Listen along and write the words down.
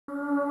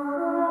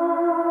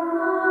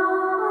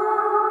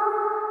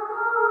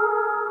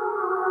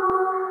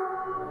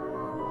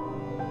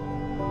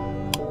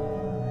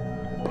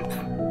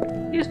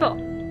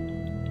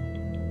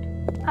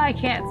I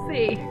can't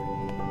see.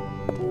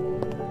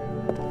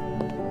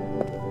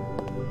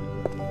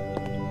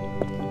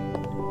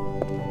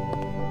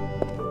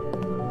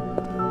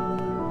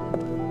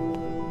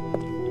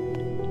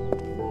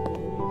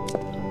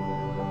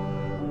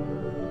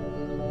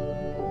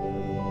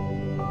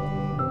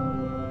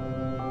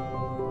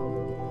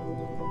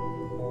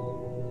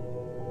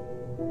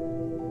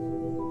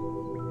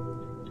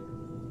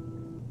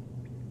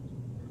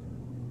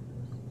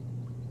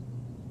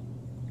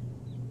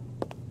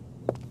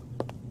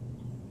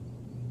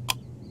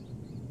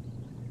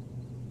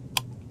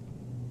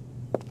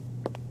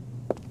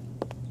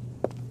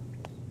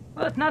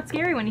 Well, it's not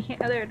scary when you can't.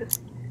 Oh, there it is.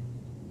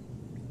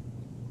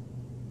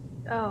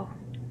 Oh.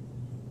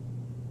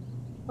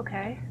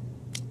 Okay.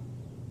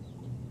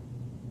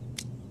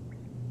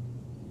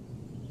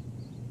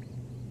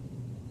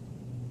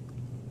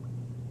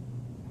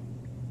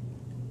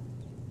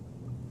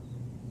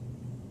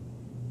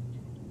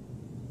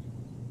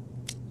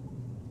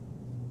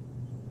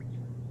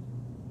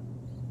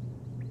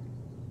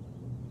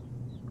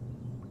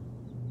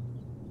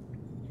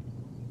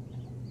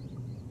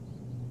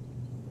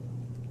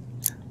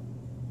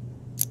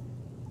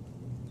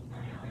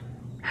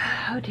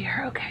 Oh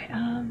dear, okay,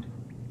 oh,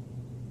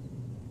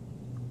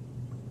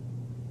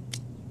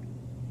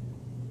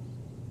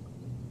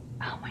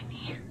 my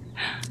knee.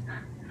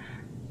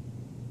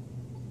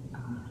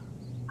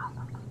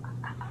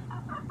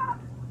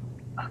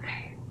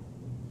 Okay.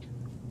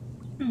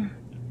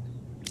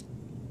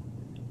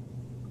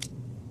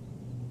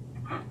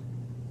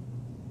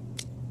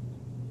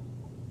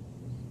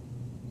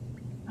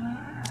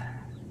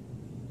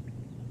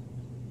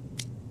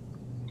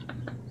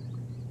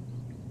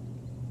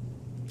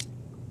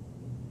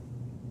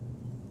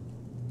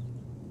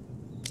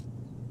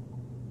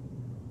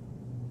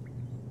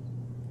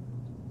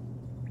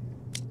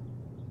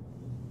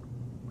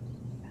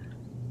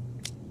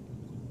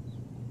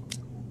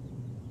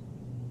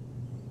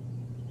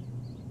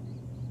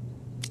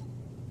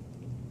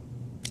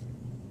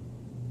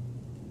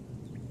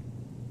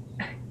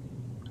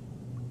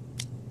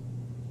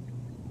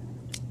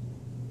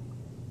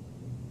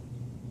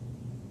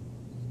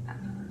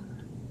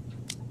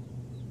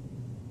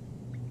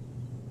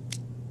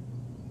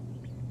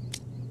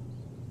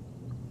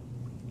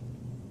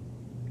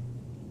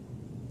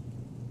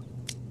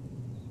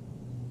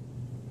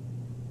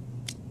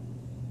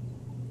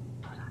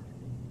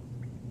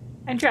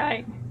 I'm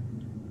trying.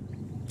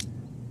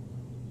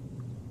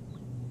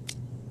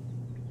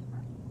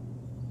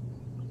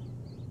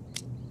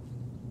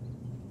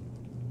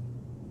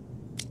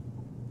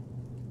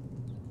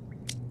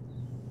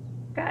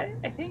 Got it,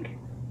 I think.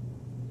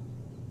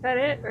 Is that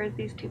it, or is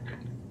these two?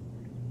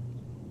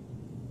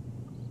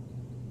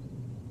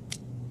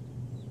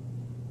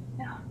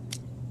 No.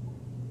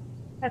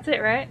 That's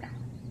it, right?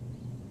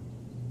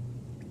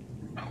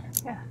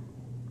 Yeah.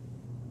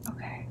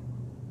 Okay.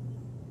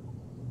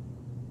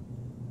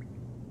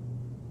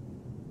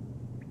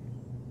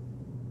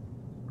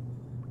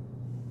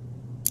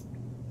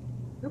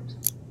 Oops.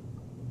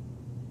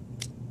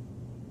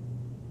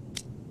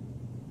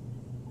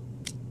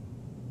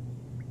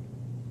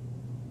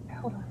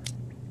 Hold on.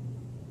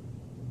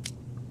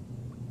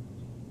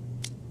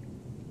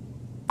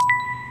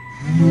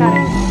 Got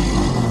it.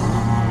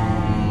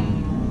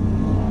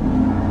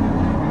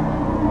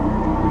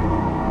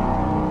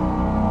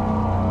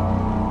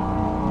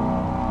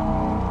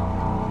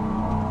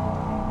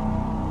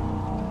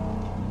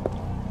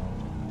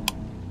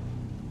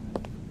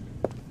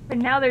 But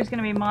now there's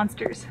gonna be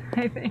monsters,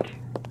 I think.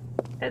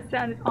 That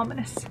sounded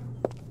ominous.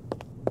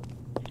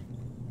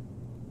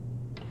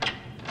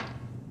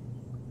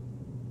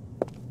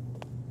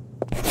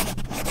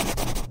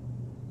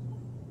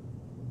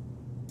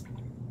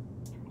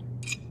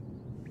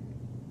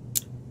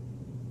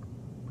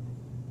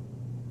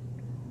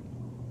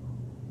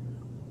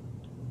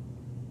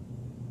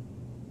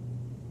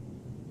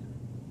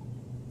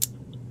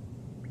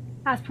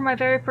 As per my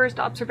very first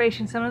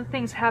observation, some of the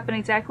things happen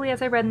exactly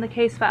as I read in the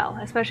case file,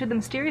 especially the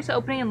mysterious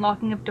opening and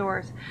locking of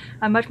doors.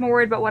 I'm much more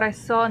worried about what I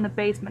saw in the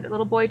basement, a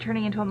little boy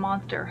turning into a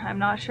monster. I'm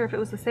not sure if it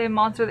was the same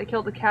monster that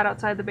killed the cat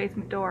outside the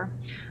basement door.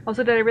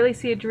 Also, did I really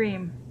see a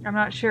dream? I'm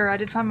not sure. I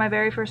did find my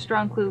very first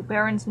strong clue,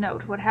 Baron's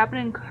note. What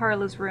happened in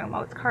Carla's room?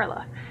 Oh, it's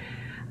Carla.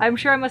 I'm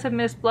sure I must have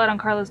missed blood on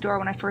Carla's door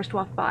when I first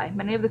walked by.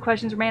 Many of the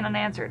questions remain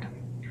unanswered.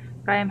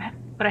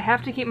 But I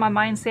have to keep my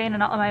mind sane and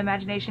not let my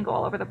imagination go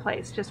all over the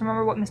place. Just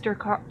remember what Mr.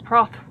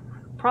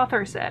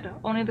 Prother said.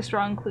 Only the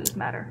strong clues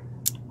matter.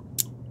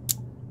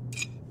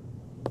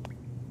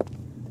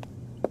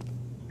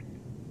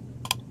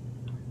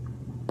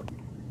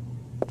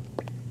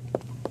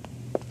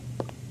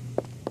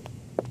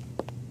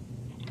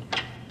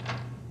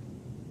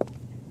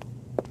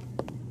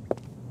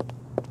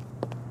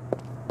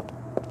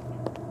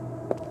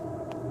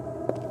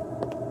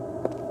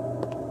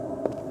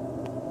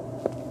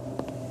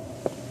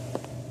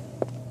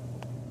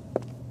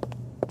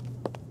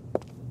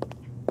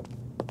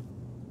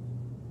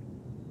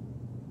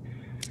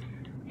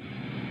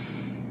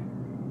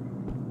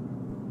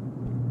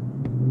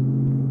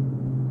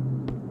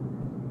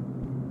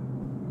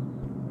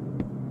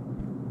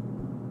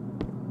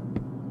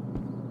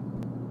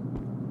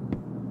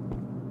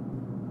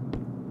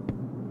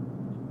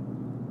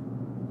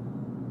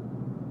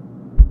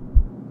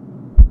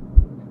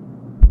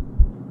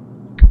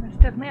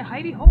 Definitely a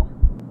hidey hole.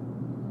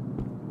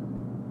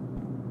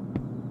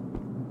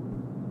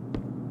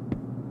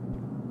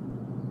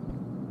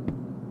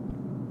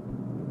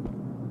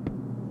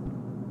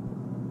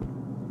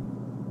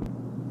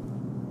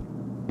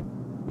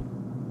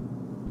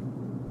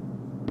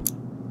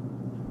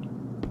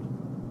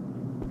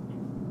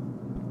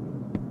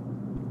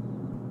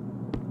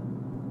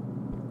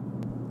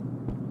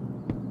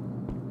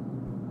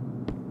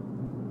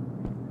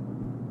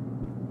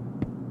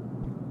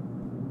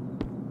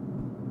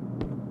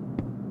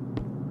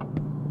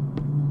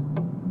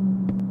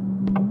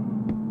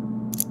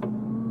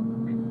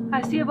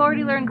 I see you've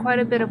already learned quite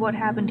a bit of what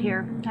happened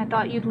here. I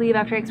thought you'd leave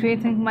after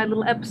experiencing my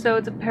little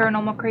episodes of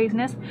paranormal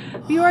craziness,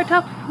 but you are a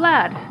tough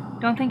lad.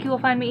 Don't think you will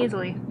find me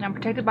easily. I'm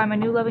protected by my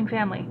new loving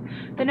family.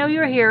 They know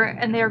you are here,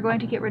 and they are going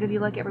to get rid of you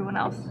like everyone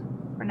else.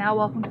 For now,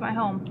 welcome to my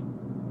home.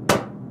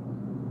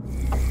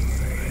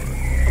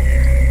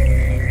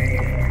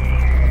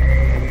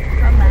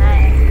 Oh my.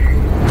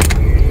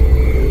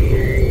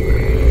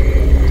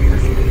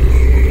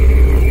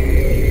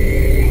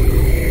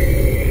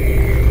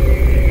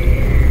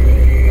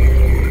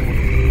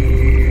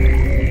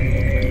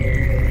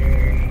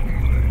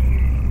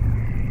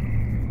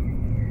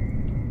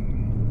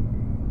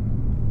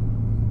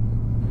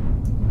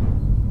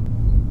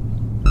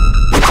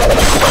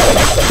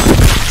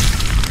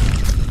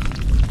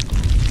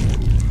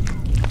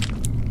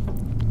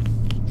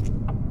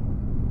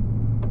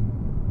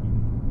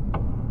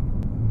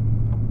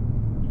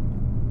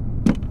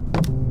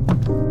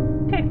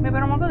 Maybe I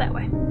don't want to go that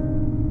way.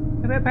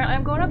 Maybe apparently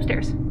I'm going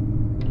upstairs.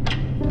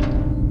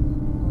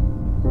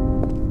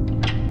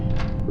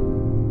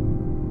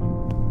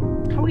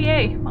 Oh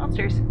yay,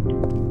 monsters.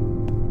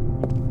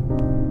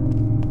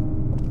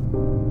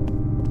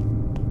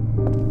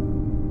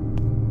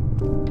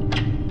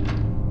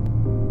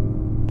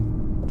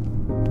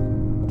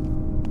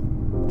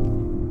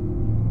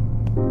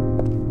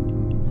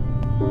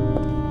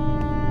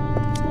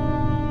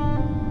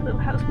 Little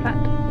house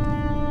plant.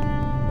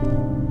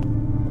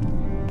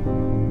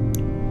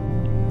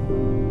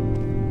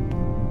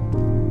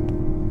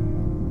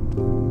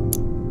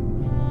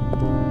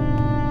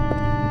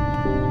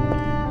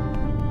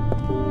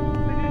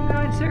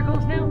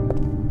 Circles now.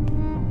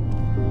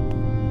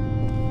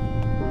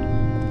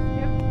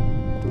 Yep.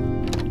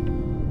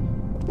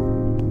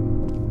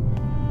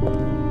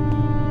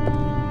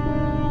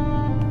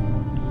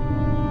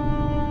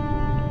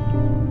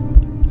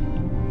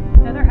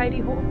 Another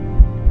hidey hole.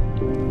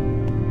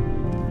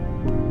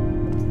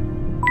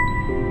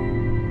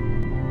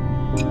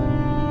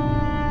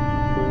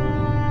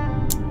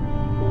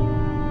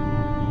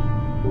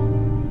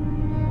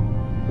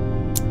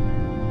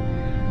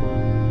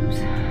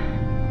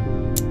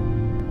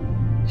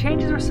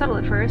 Changes were subtle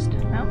at first,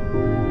 no?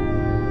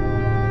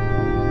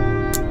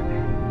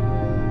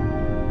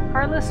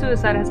 Carla's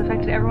suicide has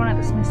affected everyone at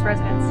the Smith's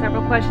residence.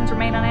 Several questions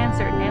remain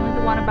unanswered, namely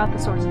the one about the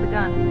source of the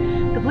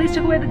gun. The police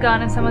took away the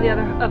gun and some of the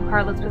other of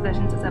Carla's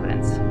possessions as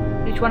evidence.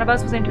 Each one of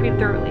us was interviewed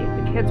thoroughly.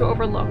 The kids were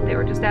overlooked. They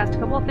were just asked a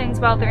couple of things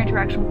about their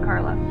interaction with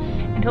Carla,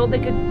 and told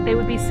they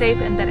would be safe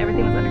and that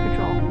everything was under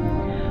control.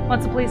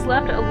 Once the police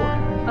left,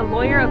 a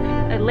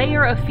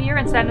layer of fear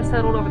and sadness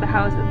settled over the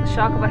house as the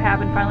shock of what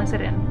happened finally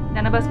set in.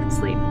 None of us could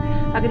sleep.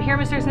 I could hear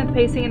Mr. Smith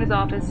pacing in his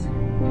office.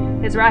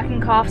 His racking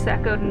coughs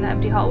echoed in the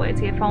empty hallways.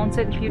 He had fallen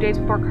sick a few days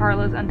before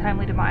Carla's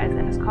untimely demise,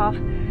 and his cough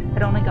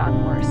had only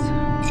gotten worse.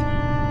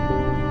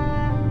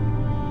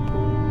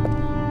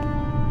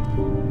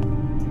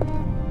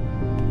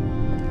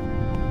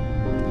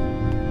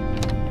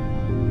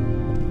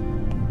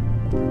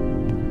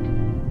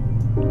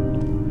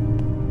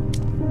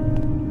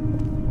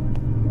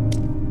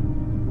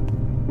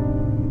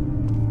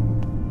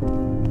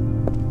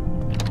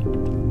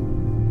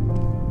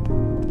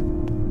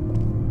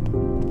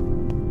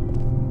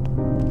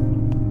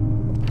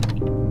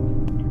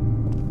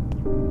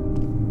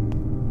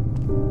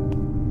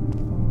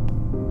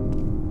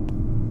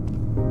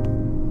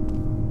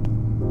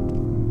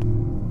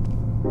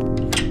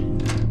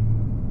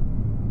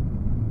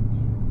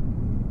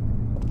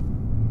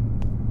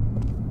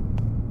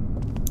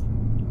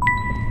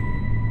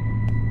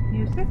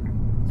 Music?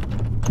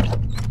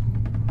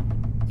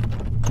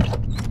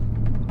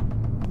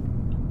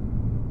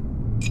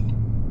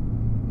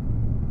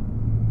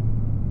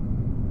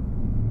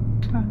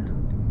 Oh no.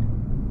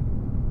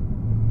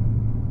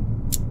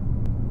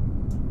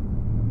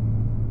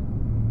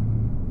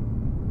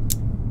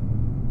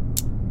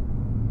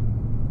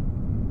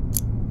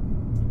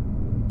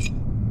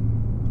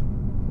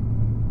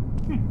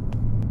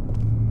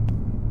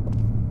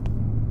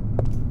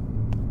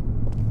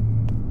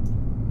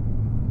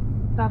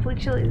 It's awfully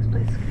chilly, this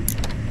place.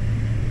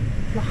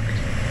 Locked.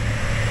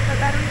 Our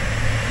battery?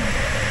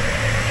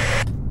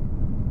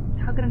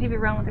 No. How can a TV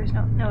run when there's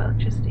no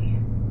electricity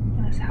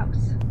in this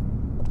house?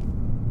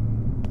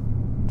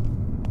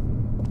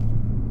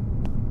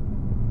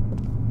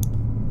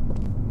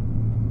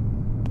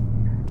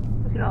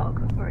 We could all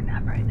go for a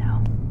nap right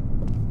now.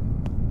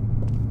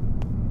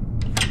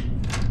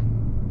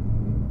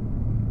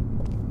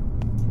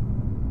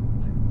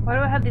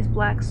 have these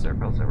black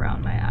circles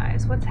around my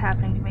eyes? What's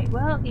happening to me?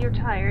 Well, you're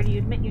tired. You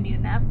admit you need a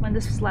nap. When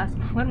was this last?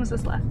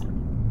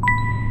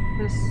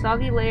 There's a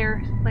soggy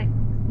layer, like,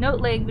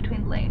 note laying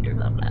between the layer,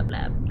 blah, blah,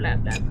 blah, blah,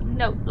 blah.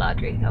 Note,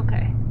 Blaudry.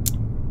 Okay.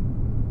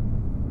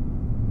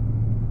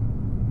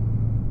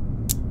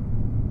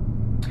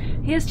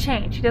 He has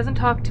changed. He doesn't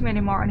talk to me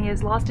anymore, and he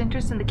has lost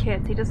interest in the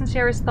kids. He doesn't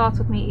share his thoughts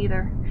with me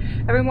either.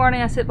 Every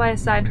morning I sit by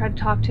his side and try to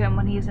talk to him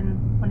when he is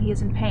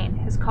in pain.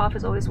 His cough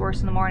is always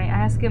worse in the morning. I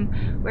ask him,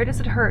 where does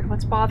it hurt?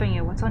 What's bothering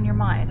you? What's on your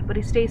mind? But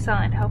he stays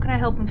silent. How can I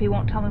help him if he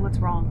won't tell me what's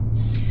wrong?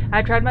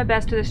 I tried my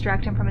best to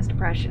distract him from his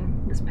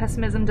depression. This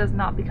pessimism does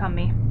not become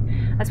me.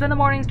 I spend the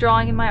mornings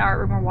drawing in my art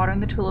room or watering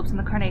the tulips and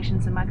the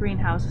carnations in my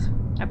greenhouse.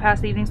 I pass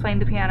the evenings playing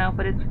the piano,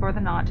 but it's for the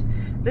naught.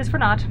 It is for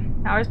naught.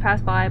 Hours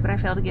pass by, but I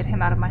fail to get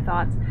him out of my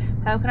thoughts.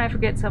 How can you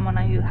forget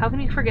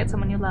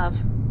someone you love?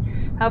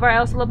 However, I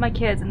also love my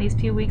kids, and these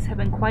few weeks have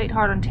been quite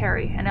hard on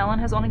Terry, and Ellen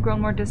has only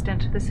grown more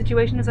distant. The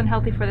situation is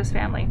unhealthy for this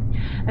family.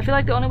 I feel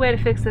like the only way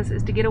to fix this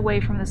is to get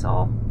away from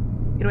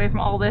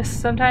all this.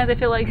 Sometimes I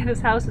feel like this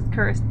house is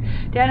cursed.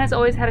 Dan has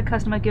always had a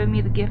custom of giving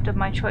me the gift of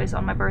my choice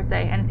on my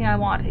birthday. Anything I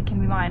want, it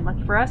can be mine.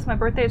 Lucky for us, my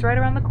birthday is right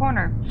around the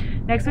corner.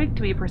 Next week,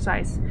 to be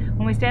precise.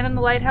 When we stand in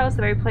the lighthouse,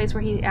 the very place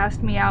where he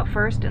asked me out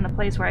first, and the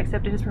place where I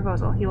accepted his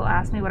proposal, he will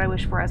ask me what I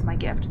wish for as my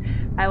gift.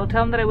 I will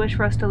tell him that I wish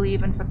for us to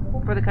leave and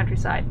for the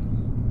countryside.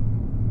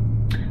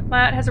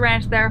 My aunt has a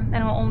ranch there, and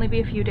it will only be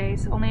a few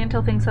days, only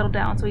until things settle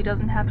down, so he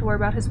doesn't have to worry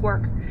about his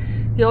work.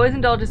 He always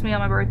indulges me on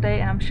my birthday,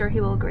 and I'm sure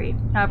he will agree.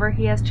 However,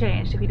 he has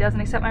changed. If he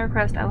doesn't accept my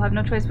request, I will have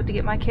no choice but to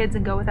get my kids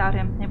and go without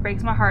him. It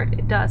breaks my heart,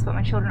 it does, but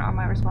my children are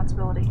my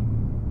responsibility.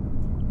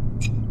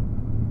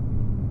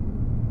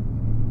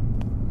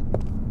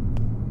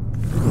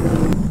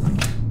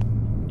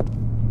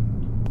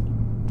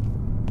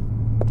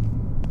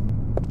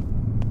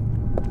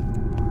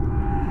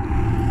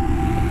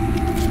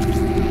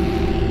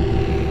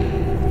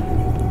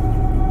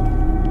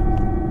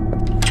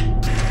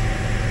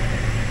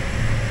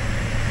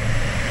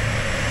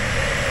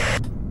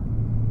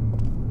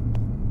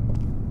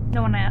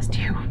 No one asked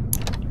you.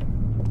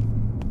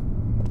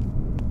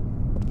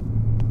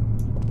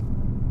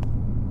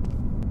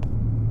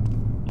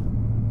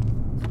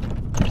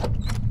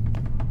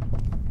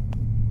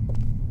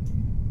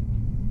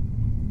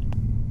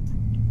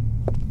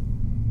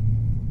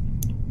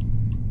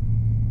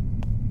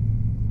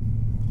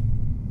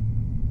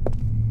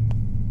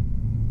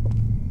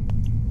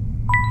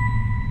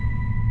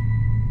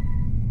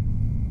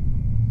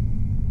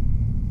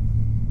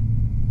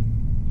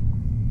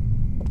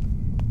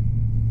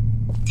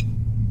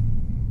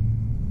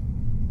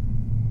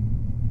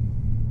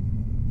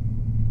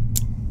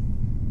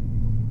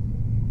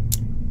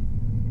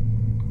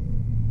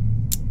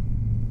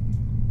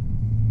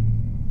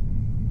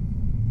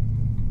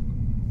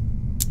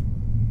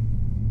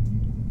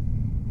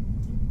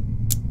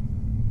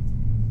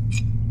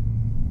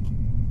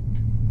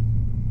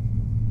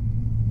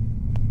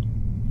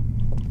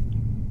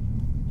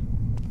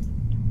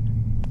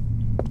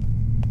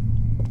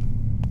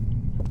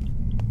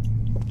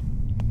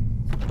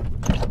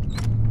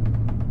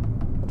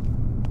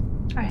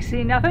 I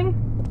see nothing.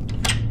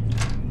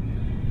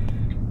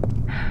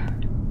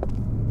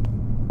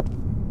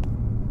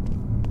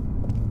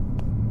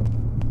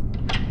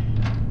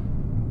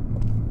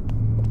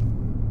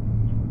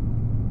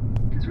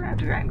 Guess we're gonna have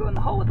to try and go in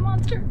the hole with the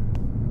monster.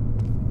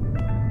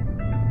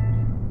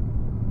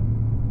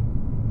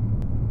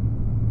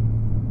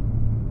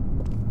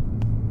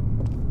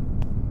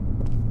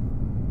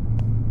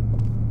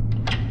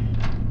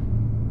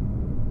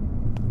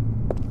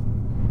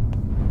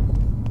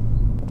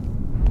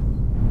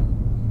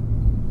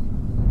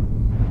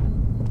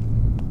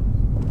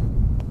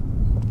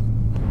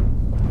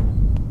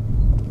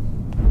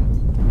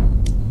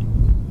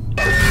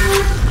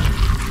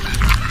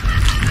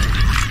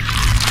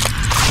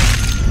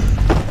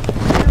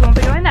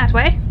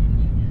 Way.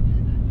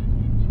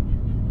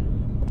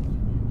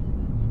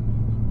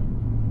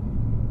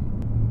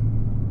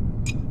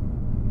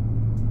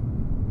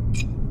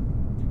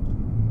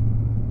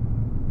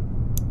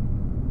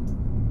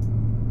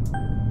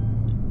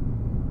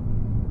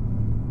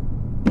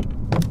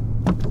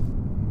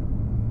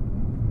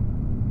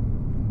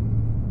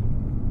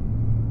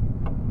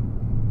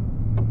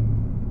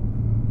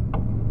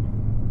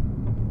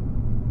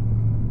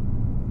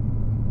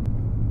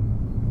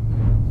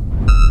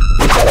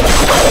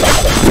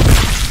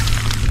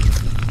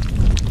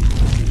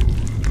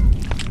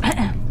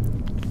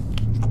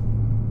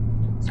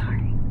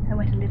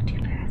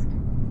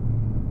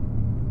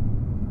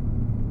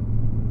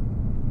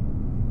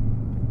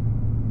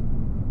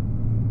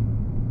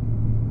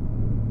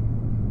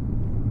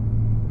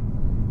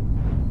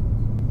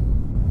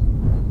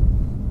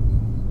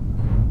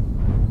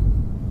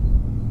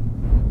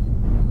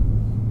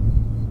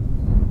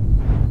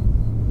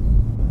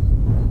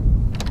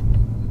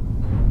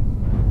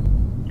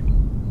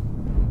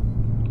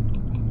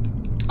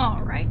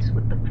 Alright,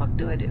 what the fuck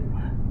do I do?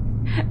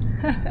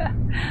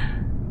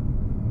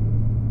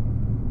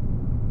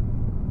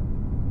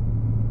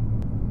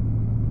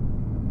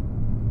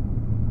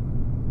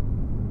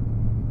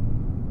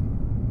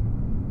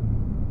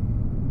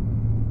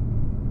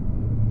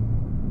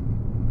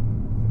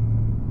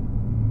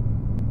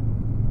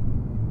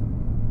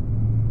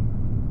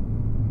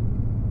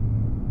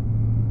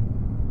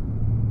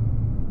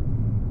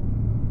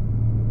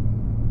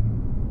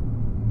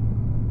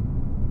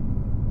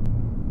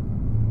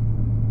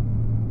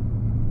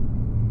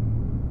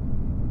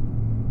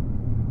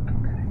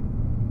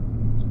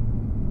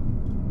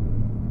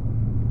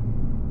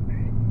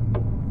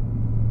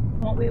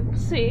 be able to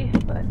see,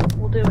 but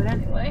we'll do it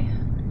anyway.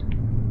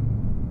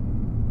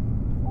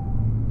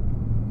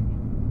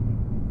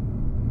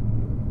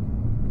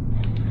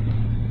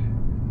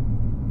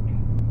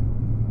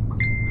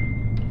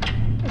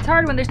 It's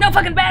hard when there's no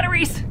fucking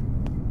batteries!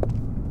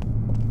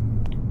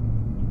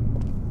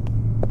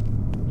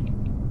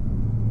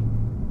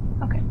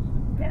 Okay,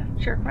 yeah,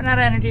 sure. Run out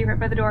of energy right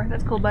by the door.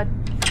 That's cool, bud.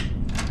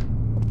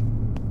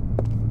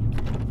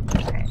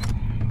 Okay.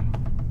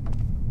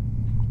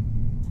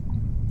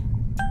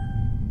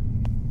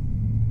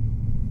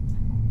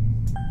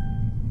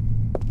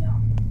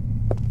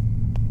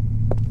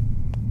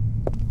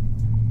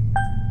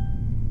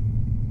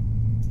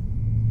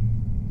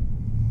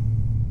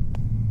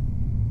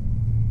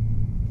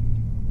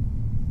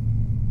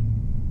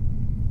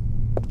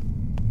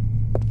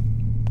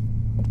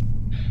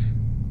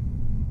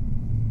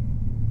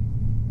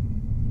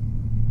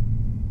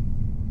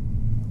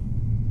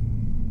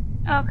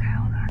 Okay,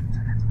 hold on. So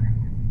that's weird.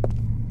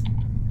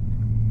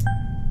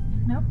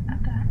 Nope,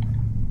 not that.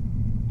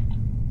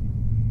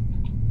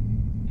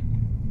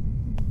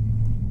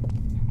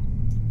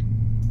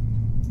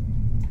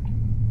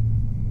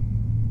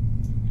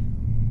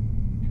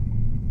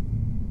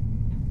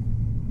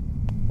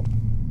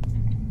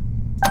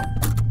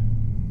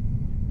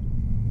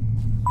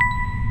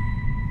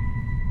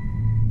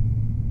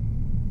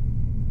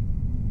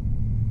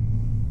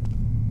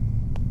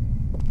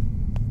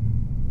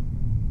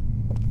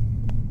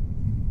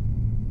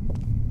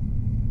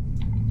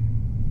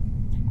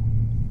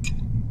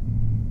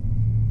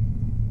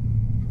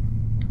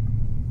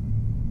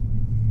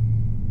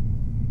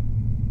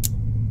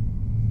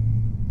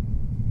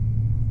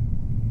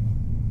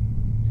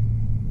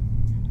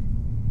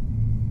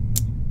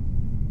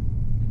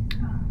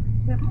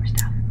 We have more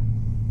stuff.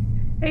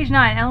 Age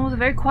 9, Ellen was a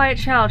very quiet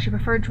child. She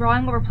preferred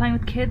drawing over playing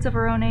with kids of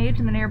her own age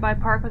in the nearby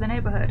park or the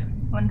neighborhood.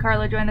 When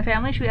Carla joined the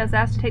family, she was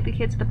asked to take the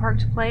kids to the park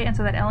to play and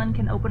so that Ellen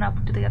can open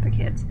up to the other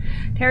kids.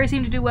 Terry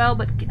seemed to do well,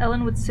 but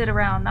Ellen would sit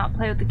around, not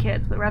play with the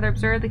kids, but rather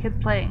observe the kids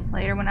playing.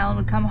 Later, when Ellen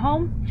would come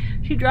home,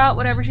 she'd draw out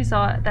whatever she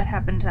saw that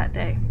happened that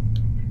day.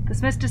 The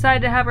Smiths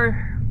decided to have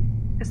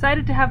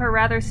her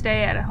rather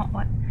stay at home.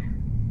 What?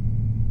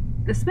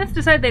 The Smiths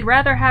decided they'd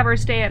rather have her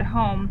stay at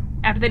home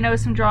after they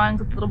noticed some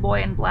drawings of the little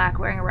boy in black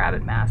wearing a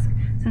rabbit mask.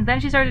 Since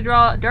then, she started to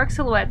draw dark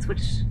silhouettes,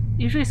 which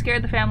usually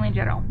scared the family in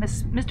general.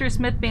 Mr.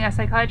 Smith, being a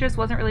psychiatrist,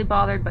 wasn't really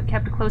bothered, but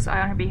kept a close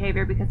eye on her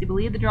behavior because he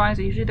believed the drawings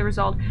are usually the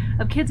result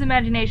of kids'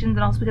 imaginations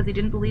and also because he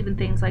didn't believe in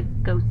things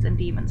like ghosts and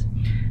demons.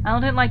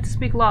 Ellen didn't like to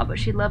speak a lot, but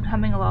she loved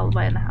humming a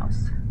lullaby in the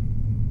house.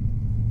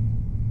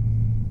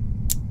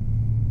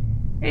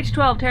 Age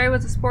 12, Terry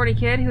was a sporty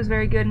kid. He was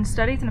very good in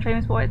studies and a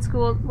famous boy at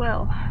school as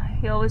well.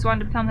 He always wanted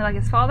to become like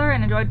his father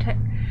and enjoyed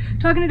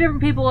talking to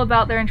different people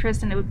about their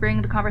interests, and it would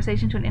bring the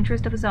conversation to an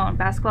interest of his own,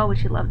 basketball,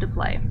 which he loved to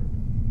play.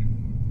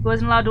 He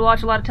wasn't allowed to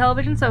watch a lot of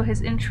television, so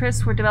his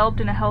interests were developed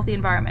in a healthy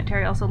environment.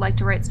 Terry also liked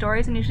to write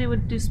stories and usually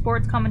would do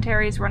sports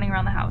commentaries running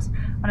around the house.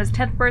 On his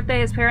 10th birthday,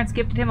 his parents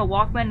gifted him a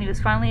Walkman, and he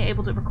was finally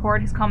able to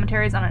record his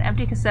commentaries on an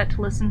empty cassette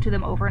to listen to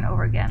them over and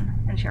over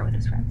again and share with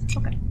his friends.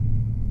 Okay.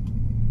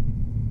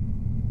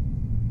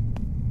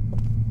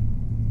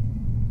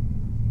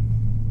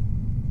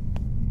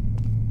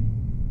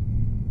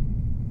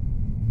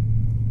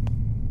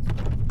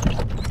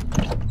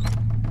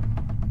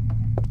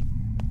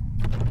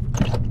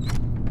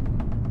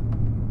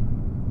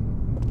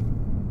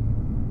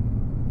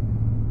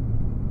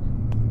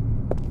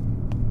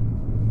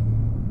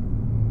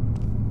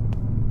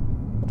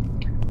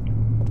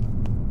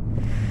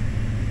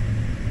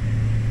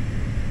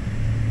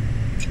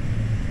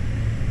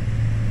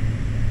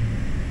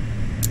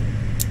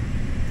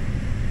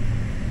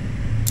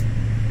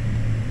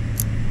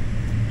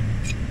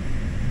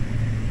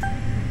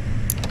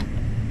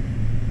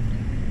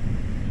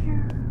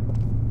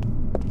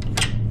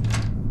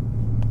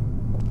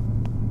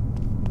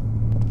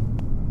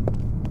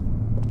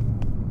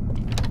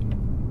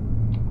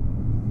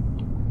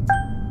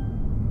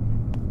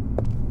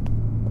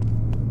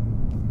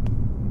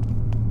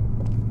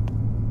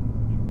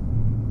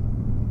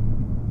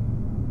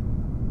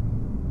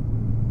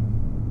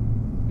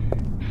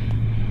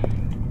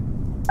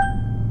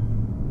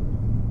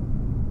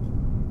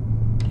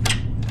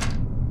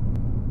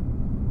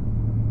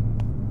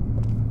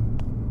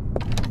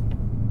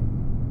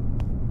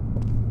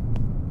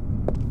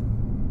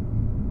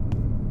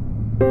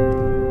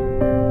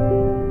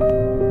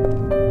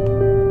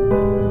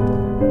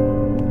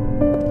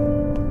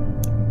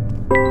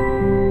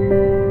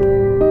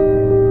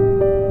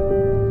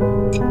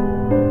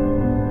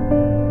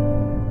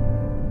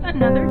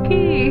 Another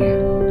key.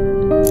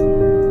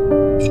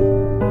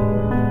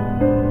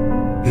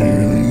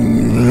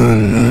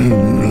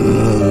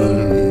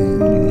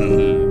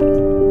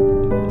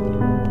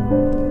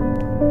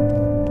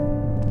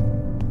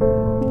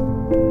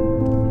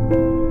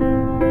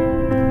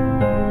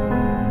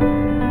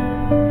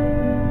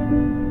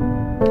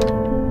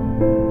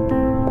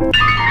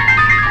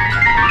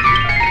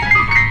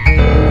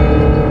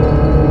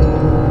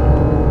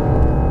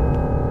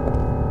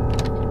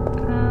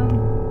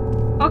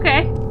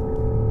 Okay.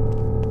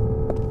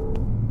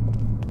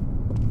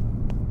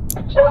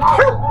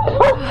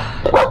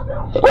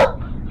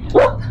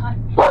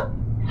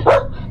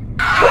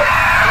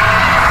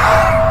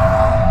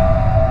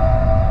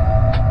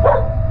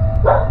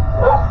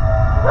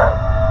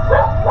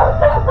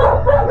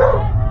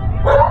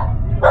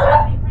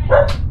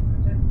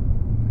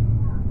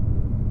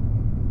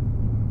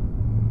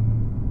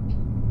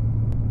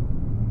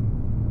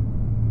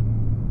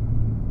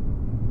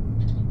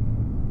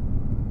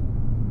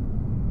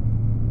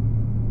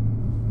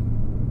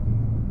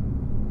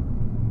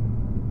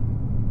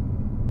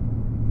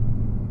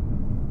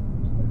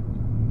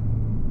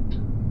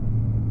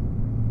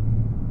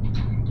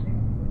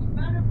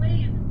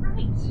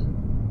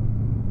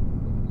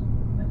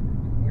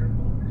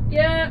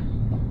 Yeah.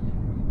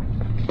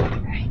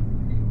 Okay.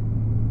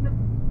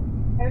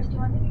 Iris, do you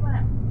want to take one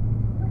out?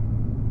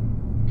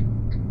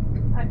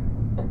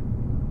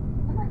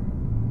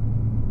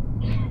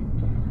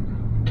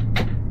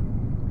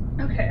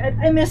 Okay,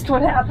 I missed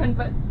what happened,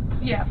 but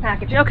yeah,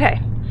 package. Okay.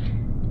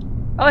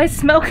 Oh, he's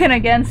smoking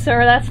again,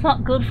 sir. That's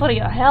not good for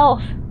your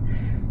health.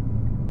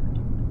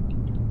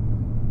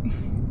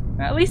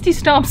 At least he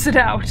stomps it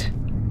out.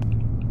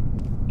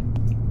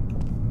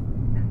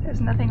 There's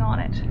nothing on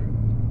it.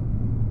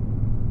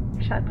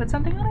 Should I put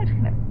something on it?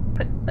 Can I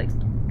put, like...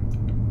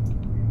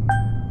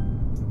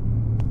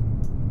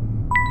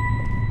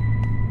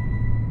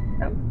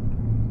 Oh.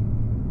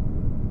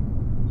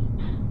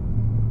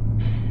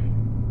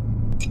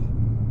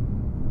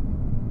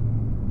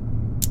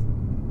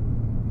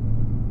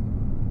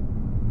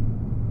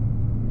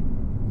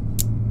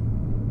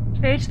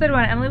 Page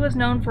 31. Emily was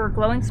known for her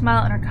glowing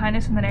smile and her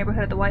kindness in the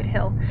neighborhood of the White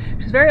Hill. She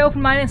was a very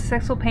open-minded and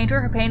successful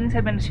painter. Her paintings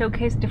had been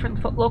showcased at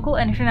different local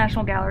and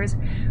international galleries.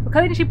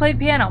 Occasionally she played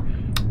piano.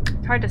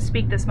 It's hard to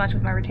speak this much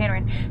with my retainer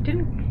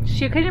in.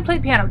 She occasionally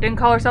played piano. Didn't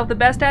call herself the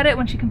best at it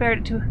when she compared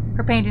it to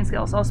her painting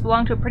skills. Also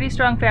belonged to a pretty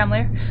strong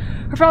family.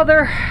 Her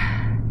father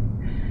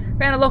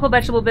ran a local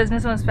vegetable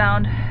business and was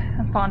found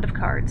fond of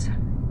cards.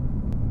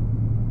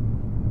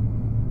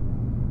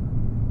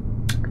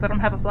 I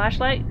don't have a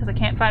flashlight because I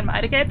can't find my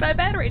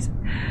batteries.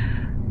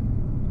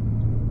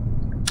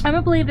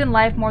 Emma believed in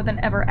life more than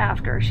ever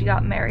after she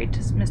got married to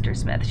Mr.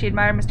 Smith. She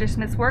admired Mr.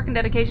 Smith's work and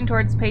dedication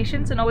towards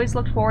patients and always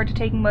looked forward to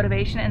taking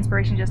motivation and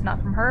inspiration just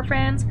not from her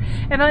friends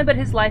and family but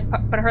his life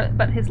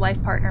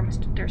partner,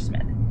 Mr.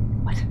 Smith.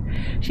 What?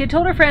 She had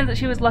told her friends that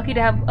she was lucky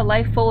to have a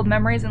life full of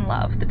memories and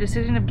love. The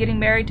decision of getting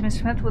married to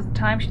Mr. Smith was the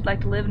time she'd like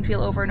to live and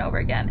feel over and over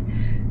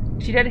again.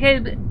 She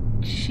dedicated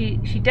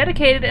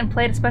and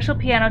played a special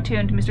piano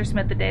tune to Mr.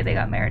 Smith the day they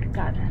got married.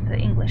 God, the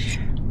English.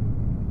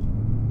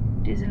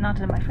 Is it not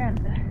to my friend?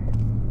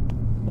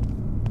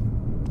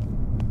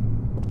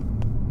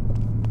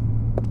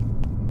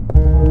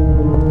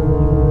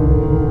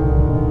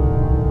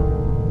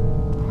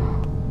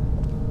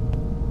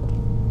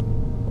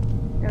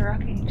 The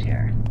rocking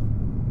chair.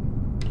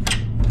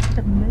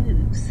 The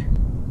moves.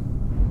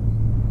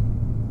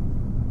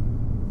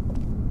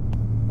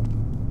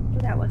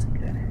 That wasn't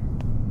good.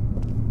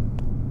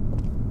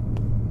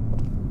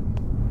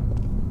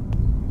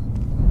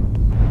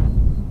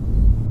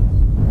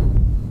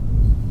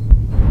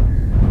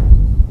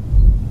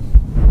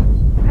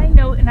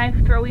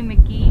 Knife throwing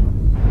McGee.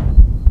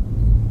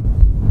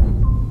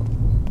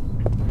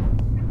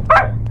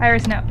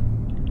 Iris, no.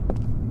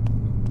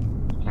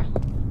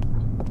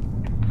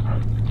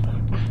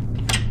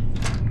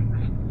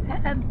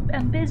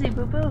 I'm busy,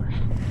 boo-boo.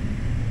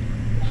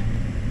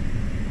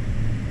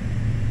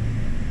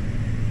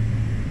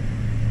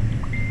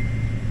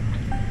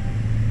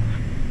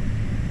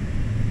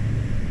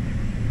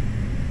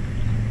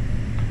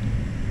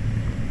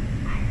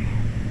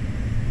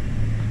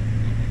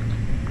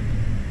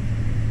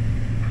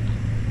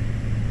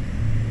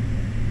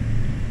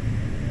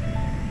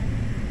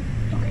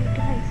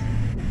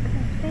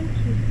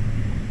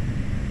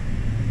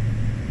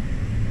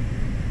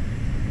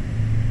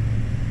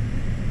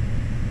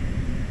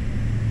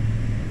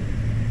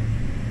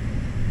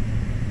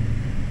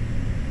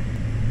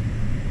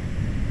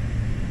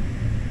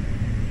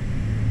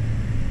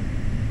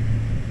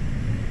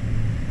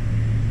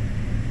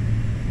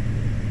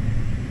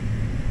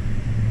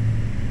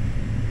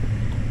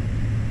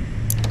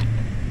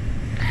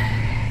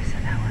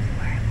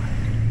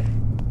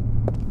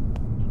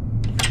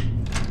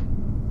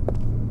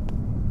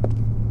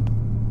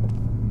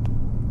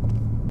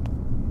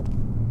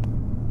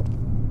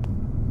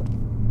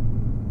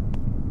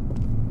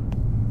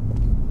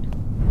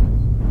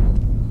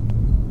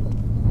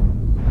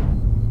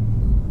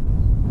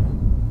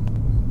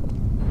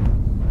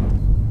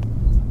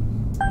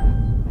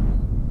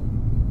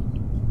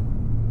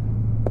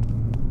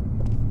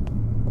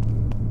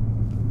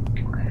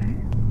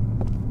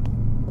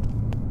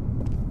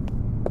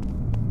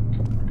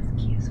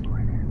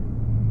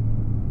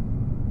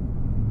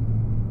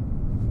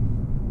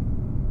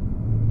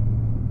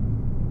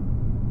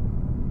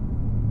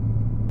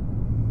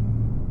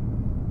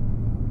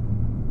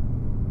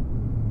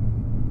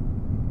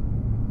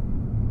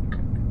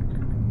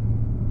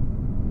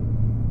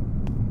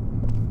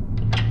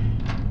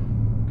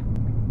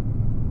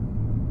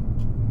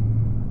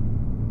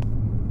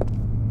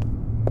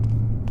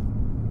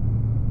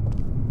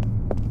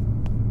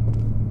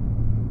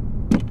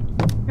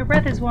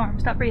 Death is warm.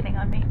 Stop breathing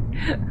on me.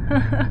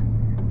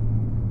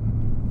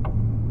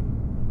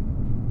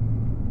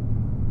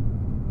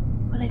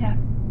 Well, lay down.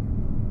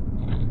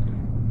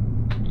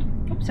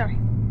 Oops, sorry.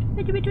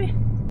 Wait.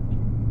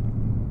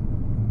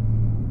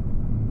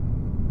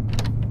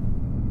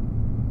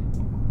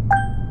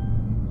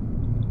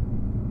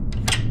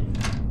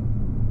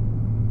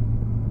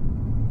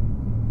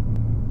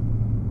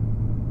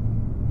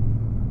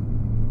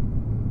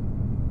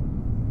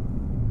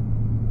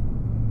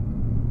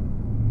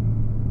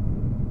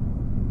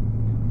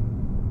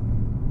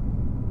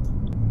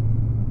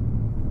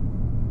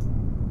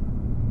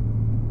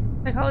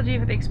 Psychology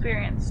for the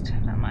Experienced,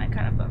 not my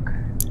kind of book.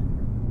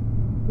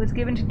 It was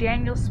given to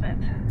Daniel Smith.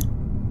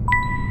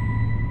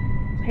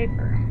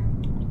 Paper.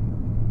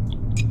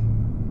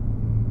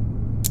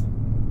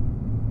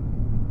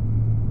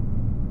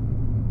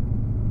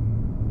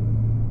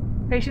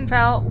 Patient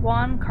file,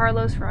 Juan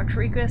Carlos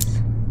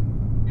Rodriguez.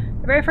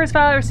 The very first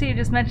file I received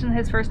just mentioned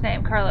his first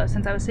name, Carlos.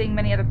 Since I was seeing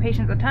many other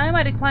patients at the time,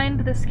 I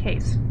declined this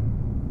case.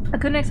 I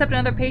couldn't accept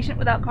another patient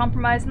without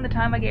compromising the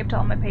time I gave to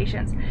all my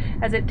patients,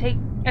 as it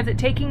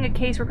taking a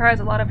case requires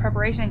a lot of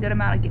preparation and a good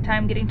amount of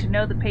time getting to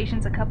know the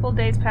patients. A couple of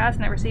days passed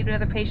and I received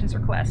another patient's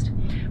request,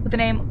 with the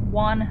name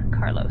Juan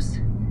Carlos.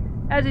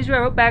 As usual, I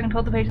wrote back and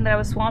told the patient that I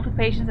was swamped with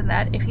patients and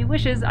that, if he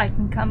wishes, I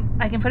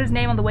can put his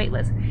name on the wait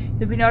list. He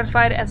would be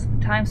notified as the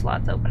time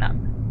slots open up.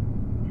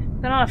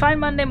 Then on a fine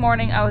Monday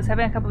morning, I was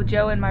having a cup of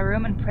joe in my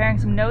room and preparing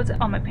some notes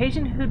on my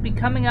patient who'd be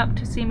coming up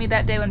to see me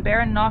that day when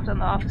Baron knocked on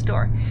the office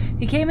door.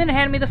 He came in and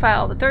handed me the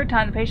file. The third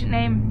time, the patient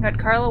name had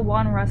Carlo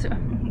Juan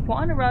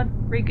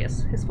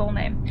Rodriguez, his full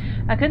name.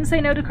 I couldn't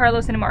say no to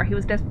Carlos anymore. He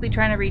was desperately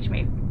trying to reach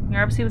me.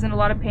 Obviously, he was in a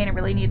lot of pain and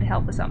really needed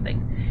help with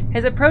something.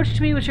 His approach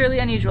to me was surely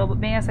unusual, but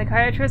being a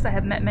psychiatrist, I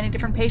have met many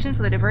different patients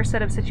with a diverse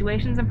set of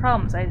situations and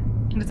problems. I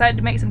decided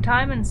to make some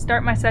time and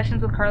start my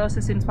sessions with Carlos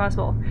as soon as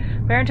possible.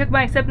 Baron took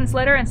my acceptance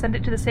letter and sent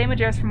it to the same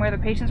address from where the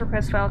patient's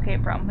request file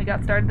came from. We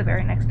got started the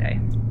very next day.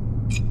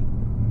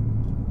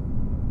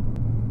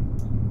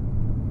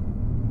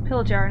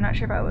 Pill jar, not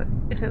sure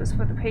if it was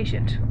for the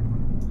patient.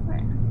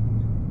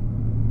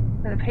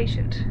 For the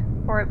patient,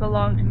 or it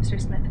belonged to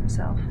Mr. Smith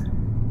himself.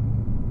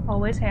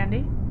 Always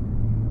handy.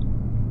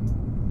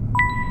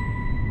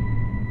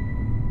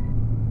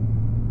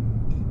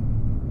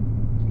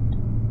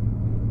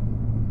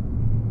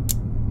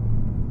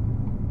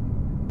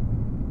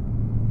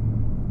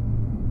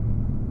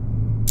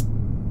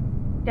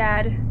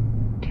 Dad,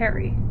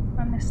 Terry.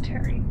 I miss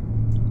Terry.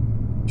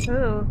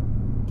 Ooh.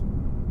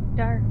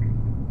 Dark.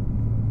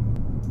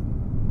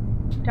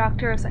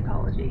 Doctor of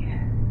Psychology.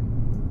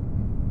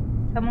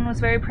 Someone was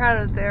very proud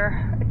of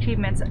their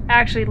achievements.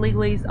 Actually,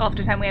 legally,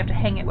 oftentimes we have to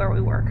hang it where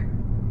we work.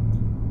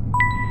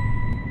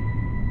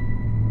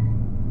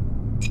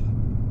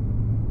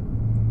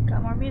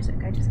 Got more music,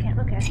 I just can't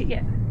look at it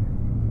yet.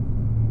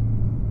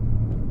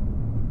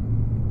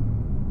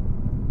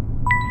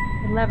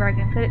 The lever, I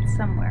can fit it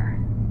somewhere.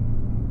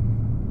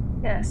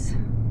 Yes.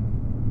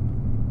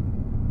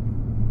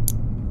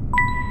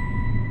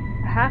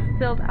 A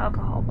half-filled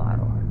alcohol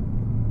bottle.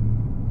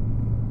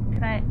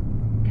 Can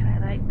I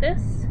like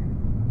this?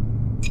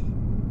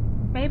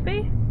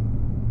 Maybe?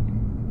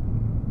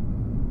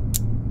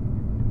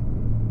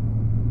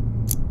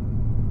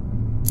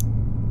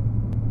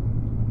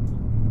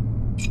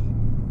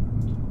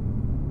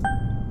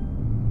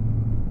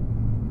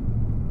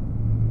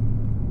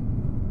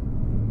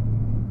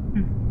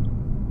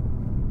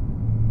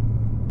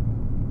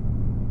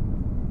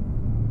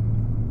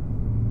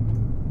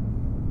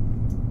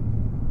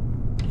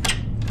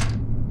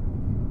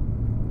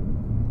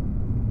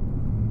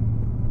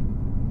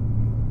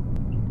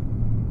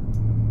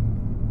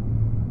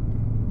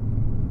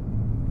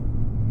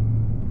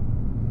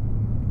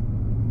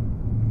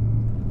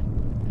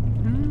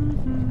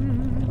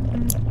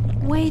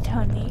 Wait,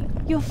 honey.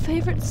 Your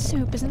favorite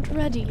soup isn't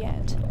ready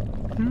yet.